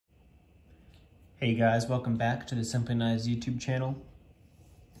Hey guys, welcome back to the Simply Knives YouTube channel.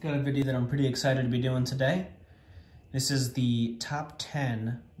 Got a video that I'm pretty excited to be doing today. This is the top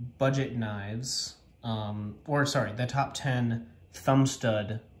 10 budget knives, the top 10 thumb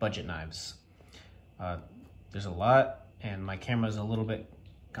stud budget knives. There's a lot, and my camera's a little bit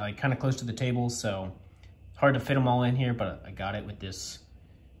kind of close to the table, so hard to fit them all in here, but I got it with this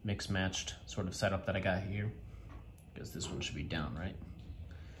mixed matched sort of setup that I got here, because this one should be down, right?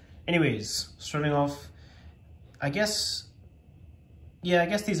 Anyways, starting off, I guess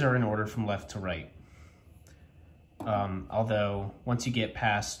these are in order from left to right. Although, once you get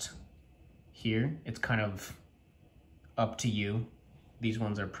past here, it's kind of up to you. These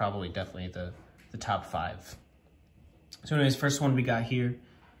ones are probably definitely the top 5. So anyways, first one we got here,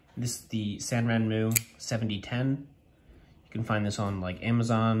 this is the Sanrenmu 7010. You can find this on like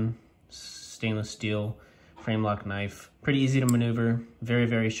Amazon, stainless steel, frame lock knife. Pretty easy to maneuver, very,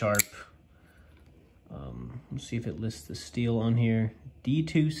 very sharp. Let's see if it lists the steel on here.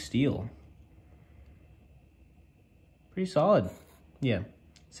 D2 steel. Pretty solid. Yeah,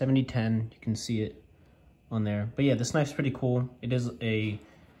 7010, you can see it on there. But yeah, this knife's pretty cool. It is I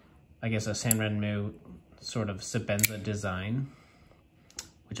guess a Sanrenmu sort of Sebenza design,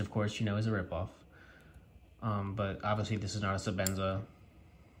 which of course you know is a ripoff. But obviously this is not a Sebenza.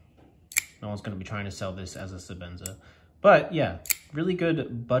 No one's going to be trying to sell this as a Sebenza. But yeah, really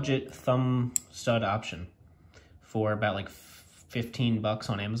good budget thumb stud option for about like 15 bucks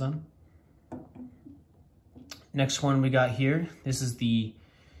on Amazon. Next one we got here, this is the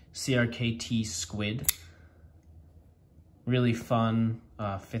CRKT Squid. Really fun,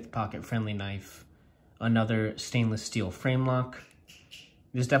 5th pocket friendly knife. Another stainless steel frame lock.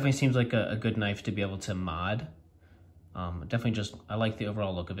 This definitely seems like a good knife to be able to mod. I like the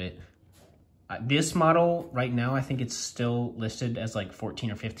overall look of it. This model right now, I think it's still listed as like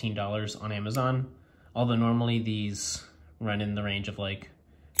 $14 or $15 on Amazon. Although normally these run in the range of like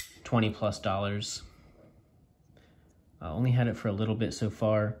 $20+. I only had it for a little bit so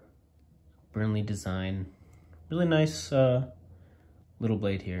far. Burnley design. Really nice little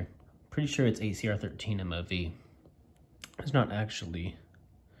blade here. Pretty sure it's ACR13 MOV. It's not actually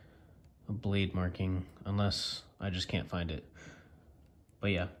a blade marking unless I just can't find it.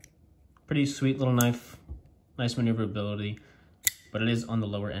 But yeah. Pretty sweet little knife, nice maneuverability, but it is on the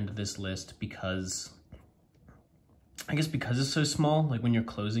lower end of this list because, I guess because it's so small, like when you're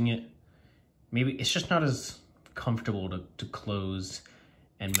closing it, maybe it's just not as comfortable to close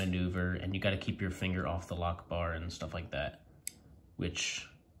and maneuver, and you got to keep your finger off the lock bar and stuff like that, which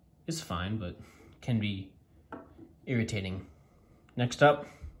is fine, but can be irritating. Next up,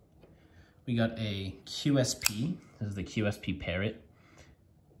 we got a QSP. This is the QSP Parrot.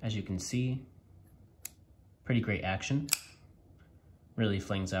 As you can see, pretty great action. Really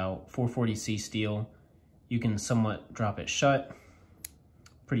flings out. 440C steel. You can somewhat drop it shut.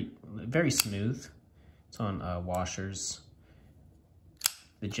 Very smooth. It's on washers.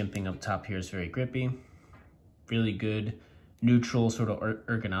 The jimping up top here is very grippy. Really good neutral sort of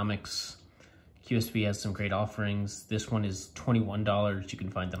ergonomics. QSP has some great offerings. This one is $21. You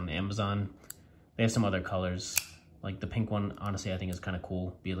can find that on Amazon. They have some other colors. Like the pink one, honestly, I think is kind of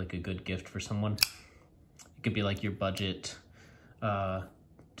cool. Be like a good gift for someone. It could be like your budget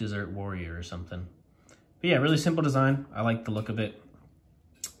dessert warrior or something. But yeah, really simple design. I like the look of it.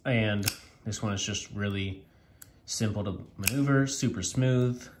 And this one is just really simple to maneuver, super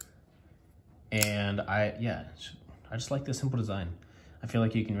smooth. And I just like the simple design. I feel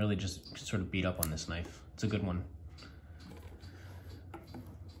like you can really just sort of beat up on this knife. It's a good one.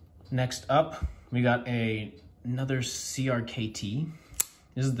 Next up, we got another CRKT.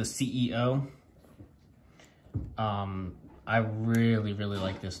 This is the CEO. I really, really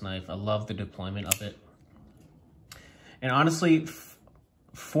like this knife. I love the deployment of it. And honestly,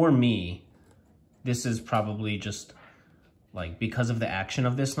 for me, this is probably just like, because of the action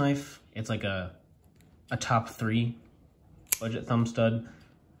of this knife, it's like a top 3 budget thumb stud.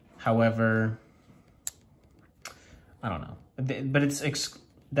 However, I don't know, but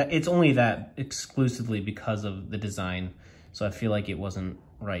it's only that exclusively because of the design, so I feel like it wasn't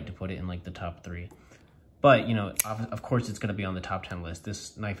right to put it in like the top 3. But, you know, of course it's going to be on the top 10 list.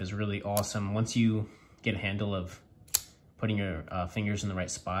 This knife is really awesome. Once you get a handle of putting your fingers in the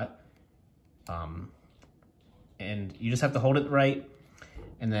right spot, and you just have to hold it right,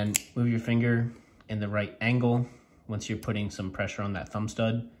 and then move your finger in the right angle once you're putting some pressure on that thumb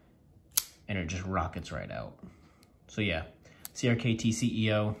stud, and it just rockets right out. So yeah. CRKT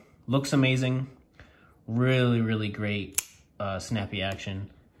CEO, looks amazing, really, really great snappy action.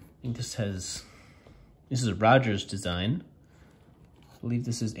 I think this is a Rogers design. believe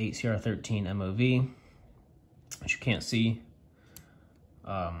this is 8CR13 MOV, which you can't see.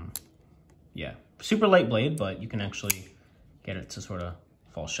 Yeah, super light blade, but you can actually get it to sort of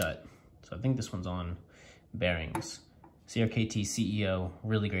fall shut. So I think this one's on bearings. CRKT CEO,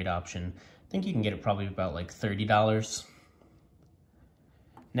 really great option. I think you can get it probably about like $30.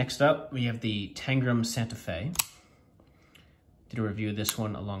 Next up, we have the Tangram Santa Fe. Did a review of this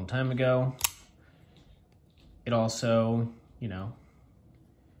one a long time ago. It also, you know,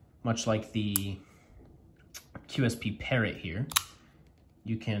 much like the QSP Parrot here,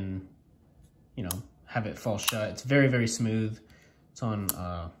 you can, you know, have it fall shut. It's very, very smooth. It's on,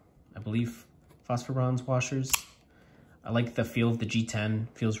 I believe, phosphor bronze washers. I like the feel of the G10,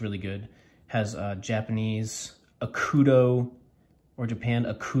 feels really good. Has Japanese Akudo, or Japan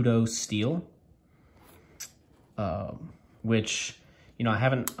Akudo steel, which, you know, I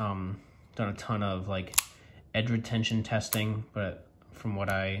haven't done a ton of like edge retention testing, but from what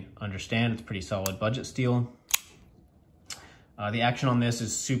I understand, it's pretty solid budget steel. The action on this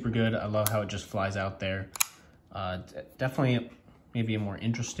is super good. I love how it just flies out there. Definitely maybe a more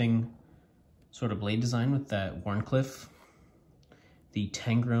interesting sort of blade design with that Wharncliffe. The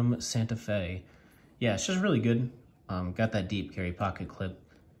Tangram Santa Fe. Yeah, it's just really good. Got that deep carry pocket clip.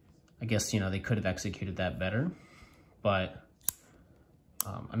 I guess, you know, they could have executed that better. But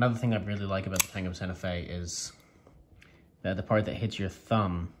another thing I really like about the Tangram Santa Fe is that the part that hits your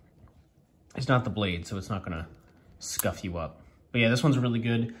thumb is not the blade, so it's not gonna scuff you up. But yeah, this one's really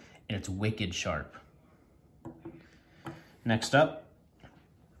good, and it's wicked sharp. Next up,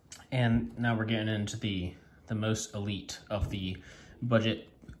 and now we're getting into the most elite of the budget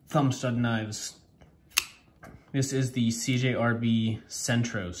thumb stud knives. This is the CJRB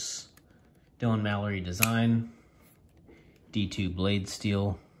Centros Dylan Mallory design, D2 blade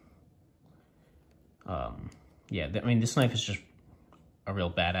steel. Yeah, I mean, this knife is just a real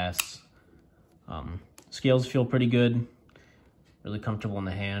badass. Scales feel pretty good, really comfortable in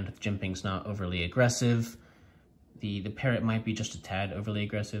the hand. The jimping's not overly aggressive. The Parrot might be just a tad overly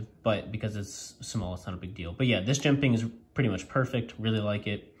aggressive, but because it's small, it's not a big deal. But yeah, this jimping is pretty much perfect. Really like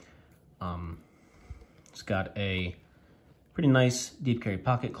it. It's got a pretty nice deep carry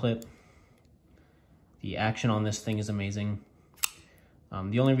pocket clip. The action on this thing is amazing.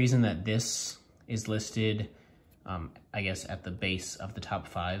 The only reason that this is listed, I guess, at the base of the top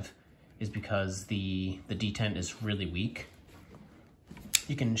 5 is because the detent is really weak.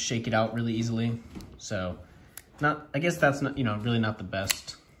 You can shake it out really easily. So I guess that's not, you know, really not the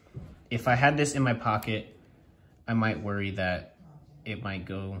best. If I had this in my pocket, I might worry that it might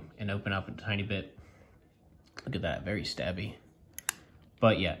go and open up a tiny bit. Look at that, very stabby.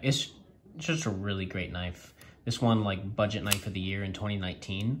 But yeah, it's just a really great knife. This won like Budget Knife of the Year in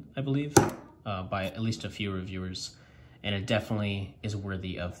 2019, I believe, by at least a few reviewers. And it definitely is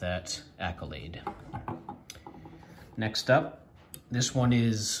worthy of that accolade. Next up, this one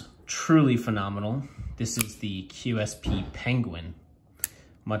is truly phenomenal. This is the QSP Penguin.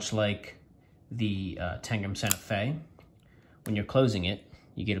 Much like the Tangram Santa Fe, when you're closing it,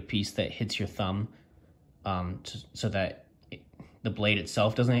 you get a piece that hits your thumb so that the blade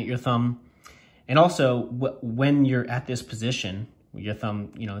itself doesn't hit your thumb. And also, when you're at this position, your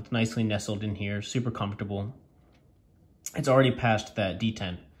thumb, you know, it's nicely nestled in here, super comfortable. It's already past that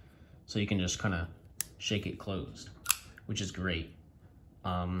detent, so you can just kind of shake it closed, which is great.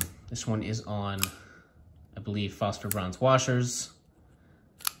 This one is on, I believe, phosphor bronze washers.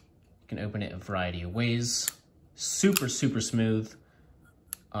 You can open it a variety of ways. Super, super smooth.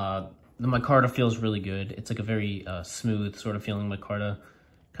 The micarta feels really good. It's like a very smooth sort of feeling micarta.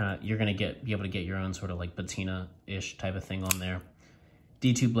 You're gonna be able to get your own sort of like patina-ish type of thing on there.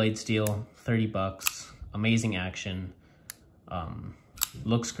 D2 blade steel, 30 bucks. Amazing action.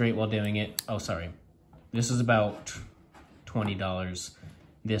 Looks great while doing it. Oh, sorry. This is about $20.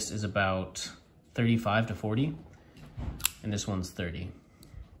 This is about 35 to 40, and this one's 30.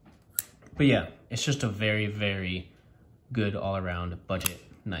 But yeah, it's just a very, very good all-around budget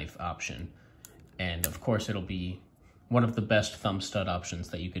knife option. And of course, it'll be one of the best thumb stud options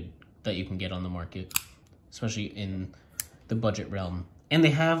that you can get on the market, especially in the budget realm. And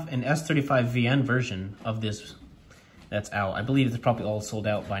they have an S35VN version of this that's out. I believe it's probably all sold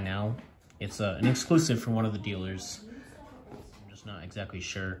out by now. It's an exclusive for one of the dealers. I'm just not exactly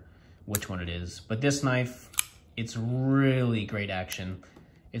sure which one it is. But this knife, it's really great action.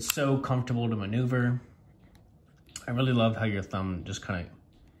 It's so comfortable to maneuver. I really love how your thumb just kind of,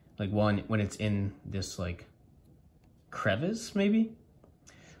 like when it's in this like crevice maybe,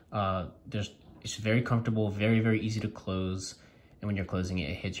 it's very comfortable, very, very easy to close. And when you're closing it,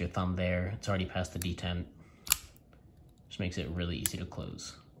 it hits your thumb there. It's already past the detent. which makes it really easy to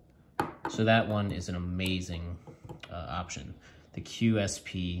close. So that one is an amazing option. The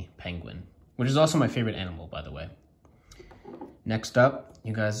QSP Penguin, which is also my favorite animal, by the way. Next up,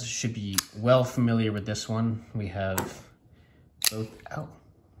 you guys should be well familiar with this one. We have both, oh,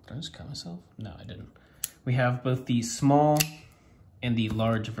 did I just cut myself? No, I didn't. We have both the small and the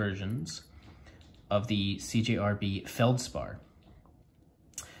large versions of the CJRB Feldspar.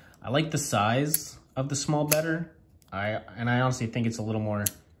 I like the size of the small better. I honestly think it's a little more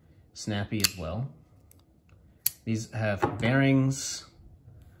snappy as well. These have bearings.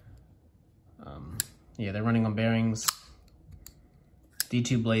 Yeah, they're running on bearings.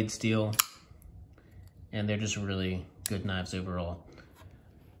 D2 blade steel, and they're just really good knives overall.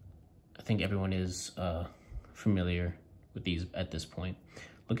 I think everyone is familiar with these at this point.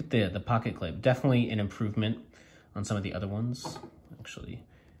 Look at the pocket clip. Definitely an improvement on some of the other ones. Actually,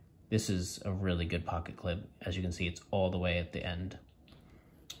 this is a really good pocket clip. As you can see, it's all the way at the end.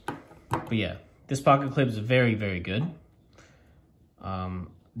 But yeah, this pocket clip is very, very good.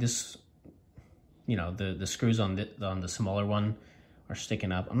 This, you know, the screws on the smaller one are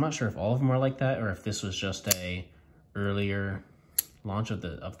sticking up. I'm not sure if all of them are like that or if this was just a earlier launch of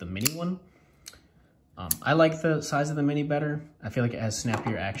the mini one. I like the size of the mini better. I feel like it has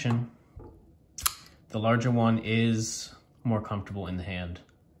snappier action. The larger one is more comfortable in the hand,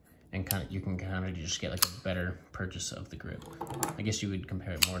 and you can kind of just get like a better purchase of the grip. I guess you would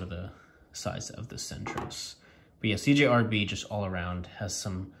compare it more to the size of the Centros. But yeah, CJRB just all around has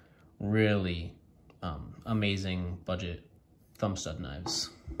some really amazing budget thumb stud knives.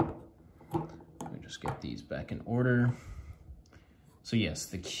 Let me just get these back in order. So yes,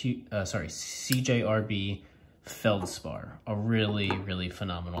 the CJRB Feldspar, a really, really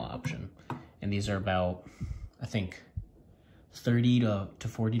phenomenal option. And these are about, I think, $30 to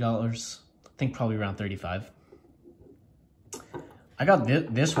 $40. I think probably around $35. I got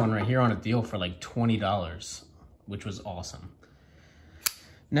this one right here on a deal for like $20, which was awesome.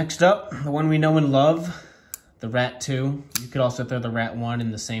 Next up, the one we know and love, the Rat 2. You could also throw the Rat 1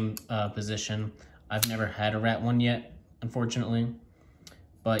 in the same position. I've never had a Rat 1 yet, unfortunately.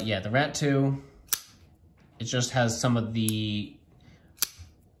 But yeah, the Rat 2, it just has some of the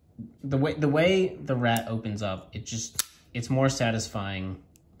way the Rat opens up, it's more satisfying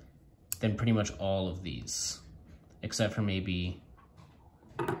than pretty much all of these, except for maybe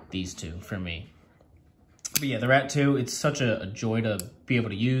these two for me. But yeah, the Rat 2, it's such a joy to be able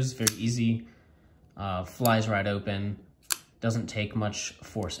to use, very easy, flies right open, doesn't take much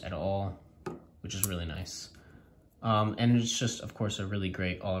force at all, which is really nice. And it's just, of course, a really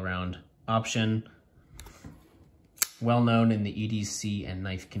great all-around option. Well known in the EDC and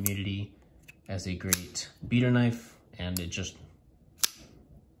knife community as a great beater knife, and it just,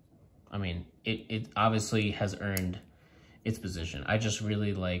 I mean, it obviously has earned its position. I just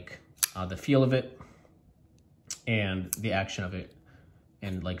really like the feel of it and the action of it,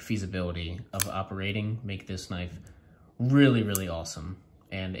 and like feasibility of operating make this knife really, really awesome.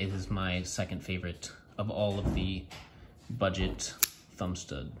 And it is my second favorite of all of the budget thumb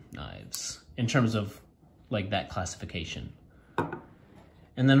stud knives in terms of like that classification.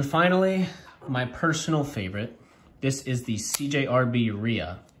 And then finally, my personal favorite, this is the CJRB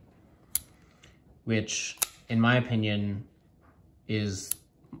Rhea, which in my opinion is,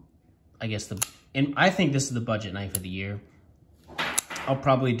 I guess I think this is the budget knife of the year. I'll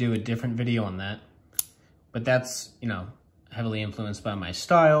probably do a different video on that, but that's, you know, heavily influenced by my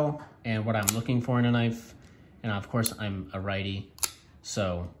style and what I'm looking for in a knife. And of course I'm a righty,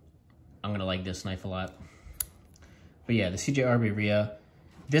 so I'm gonna like this knife a lot. But yeah, the CJRB Rhea,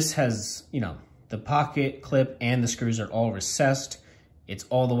 this has, you know, the pocket clip and the screws are all recessed. It's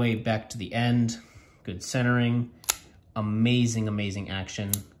all the way back to the end, good centering, amazing, amazing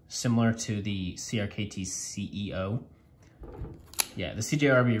action, similar to the CRKT CEO. Yeah, the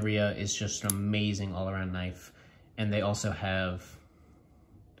CJRB Rhea is just an amazing all-around knife. And they also have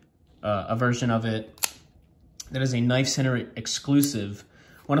a version of it that is a Knife Center exclusive.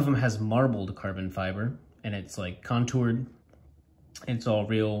 One of them has marbled carbon fiber, and it's like contoured. It's all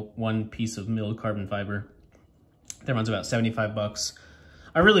real, one piece of milled carbon fiber. That runs about 75 bucks.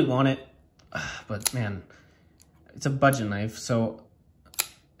 I really want it, but man, it's a budget knife, so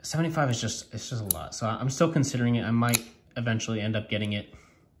 75 is just a lot. So I'm still considering it. I might eventually end up getting it,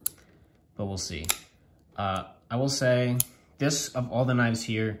 but we'll see. I will say this, of all the knives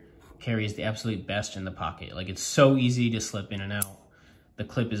here, carries the absolute best in the pocket. Like, it's so easy to slip in and out. The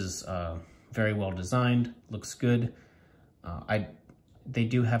clip is very well designed, looks good. They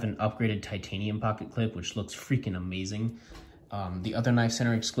do have an upgraded titanium pocket clip, which looks freaking amazing. The other Knife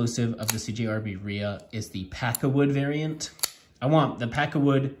Center exclusive of the CJRB Rhea is the Pack-A-Wood variant. I want the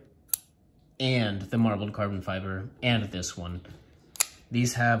Pack-A-Wood and the marbled carbon fiber and this one.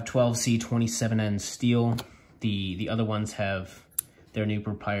 These have 12C 27N steel. The other ones have their new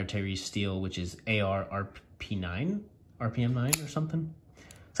proprietary steel, which is RPM9 or something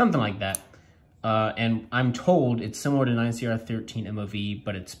like that. And I'm told it's similar to 9CR13 MOV,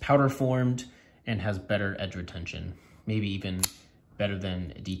 but it's powder formed and has better edge retention, maybe even better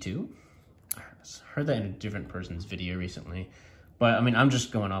than D2. I heard that in a different person's video recently, but I mean, I'm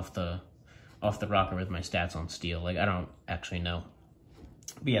just going off the rocker with my stats on steel. Like, I don't actually know.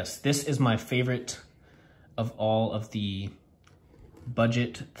 But yes, this is my favorite of all of the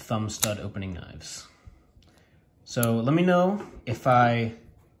budget thumb stud opening knives. So let me know if I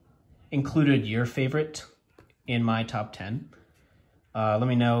included your favorite in my top 10. Let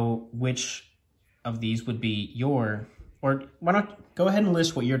me know which of these would be your, or why not go ahead and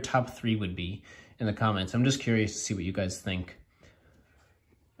list what your top 3 would be in the comments. I'm just curious to see what you guys think.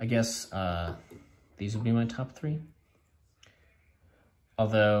 I guess these would be my top 3.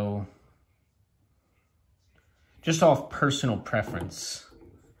 Although, just off personal preference,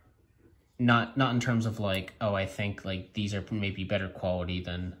 not in terms of like, oh, I think like these are maybe better quality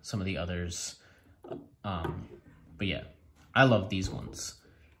than some of the others. But yeah, I love these ones.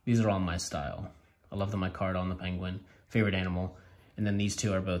 These are all my style. I love the micarta on the penguin, favorite animal. And then these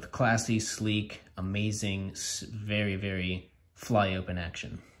two are both classy, sleek, amazing, very, very fly open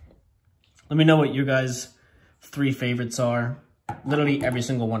action. Let me know what your guys' 3 favorites are. Literally every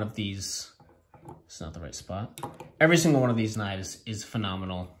single one of these, it's not the right spot. Every single one of these knives is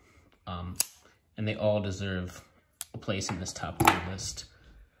phenomenal. And they all deserve a place in this top 3 list.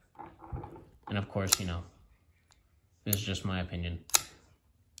 And of course, you know, this is just my opinion.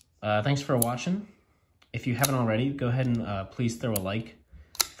 Thanks for watching. If you haven't already, go ahead and please throw a like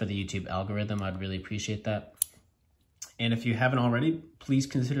for the YouTube algorithm. I'd really appreciate that. And if you haven't already, please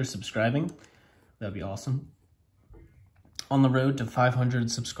consider subscribing. That'd be awesome. On the road to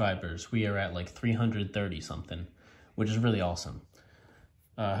 500 subscribers, we are at like 330 something, which is really awesome.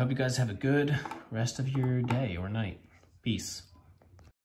 Hope you guys have a good rest of your day or night. Peace.